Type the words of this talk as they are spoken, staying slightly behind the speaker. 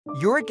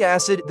Uric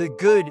acid, the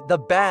good, the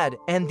bad,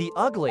 and the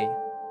ugly.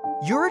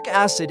 Uric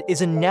acid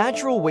is a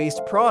natural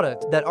waste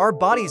product that our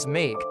bodies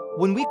make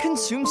when we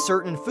consume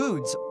certain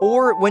foods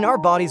or when our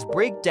bodies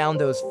break down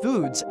those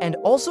foods and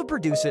also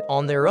produce it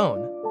on their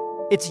own.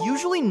 It's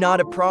usually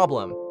not a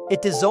problem.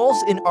 It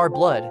dissolves in our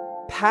blood,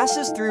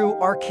 passes through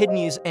our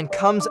kidneys, and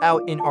comes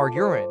out in our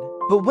urine.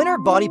 But when our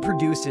body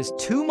produces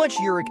too much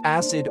uric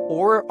acid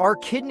or our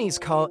kidneys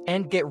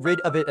can't get rid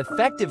of it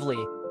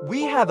effectively,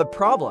 we have a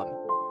problem.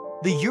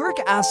 The uric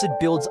acid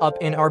builds up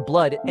in our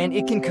blood and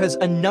it can cause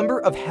a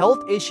number of health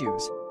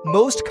issues,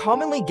 most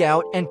commonly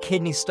gout and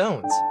kidney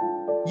stones.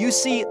 You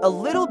see, a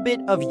little bit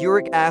of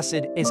uric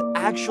acid is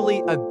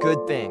actually a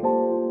good thing.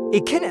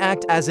 It can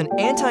act as an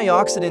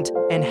antioxidant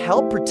and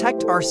help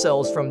protect our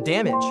cells from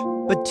damage.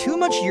 But too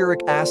much uric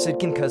acid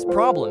can cause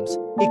problems.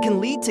 It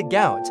can lead to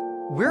gout,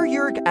 where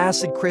uric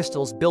acid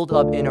crystals build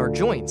up in our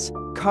joints,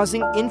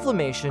 causing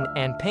inflammation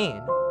and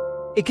pain.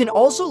 It can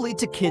also lead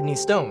to kidney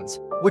stones,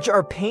 which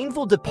are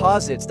painful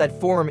deposits that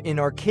form in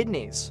our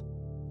kidneys.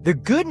 The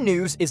good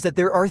news is that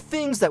there are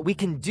things that we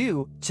can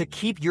do to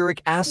keep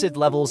uric acid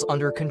levels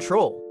under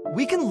control.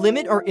 We can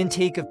limit our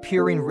intake of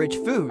purine-rich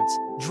foods,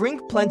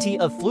 drink plenty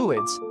of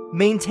fluids,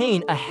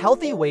 maintain a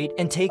healthy weight,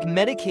 and take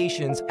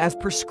medications as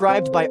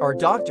prescribed by our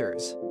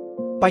doctors.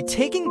 By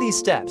taking these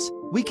steps,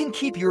 we can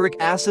keep uric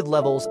acid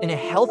levels in a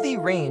healthy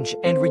range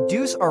and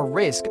reduce our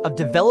risk of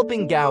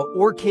developing gout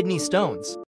or kidney stones.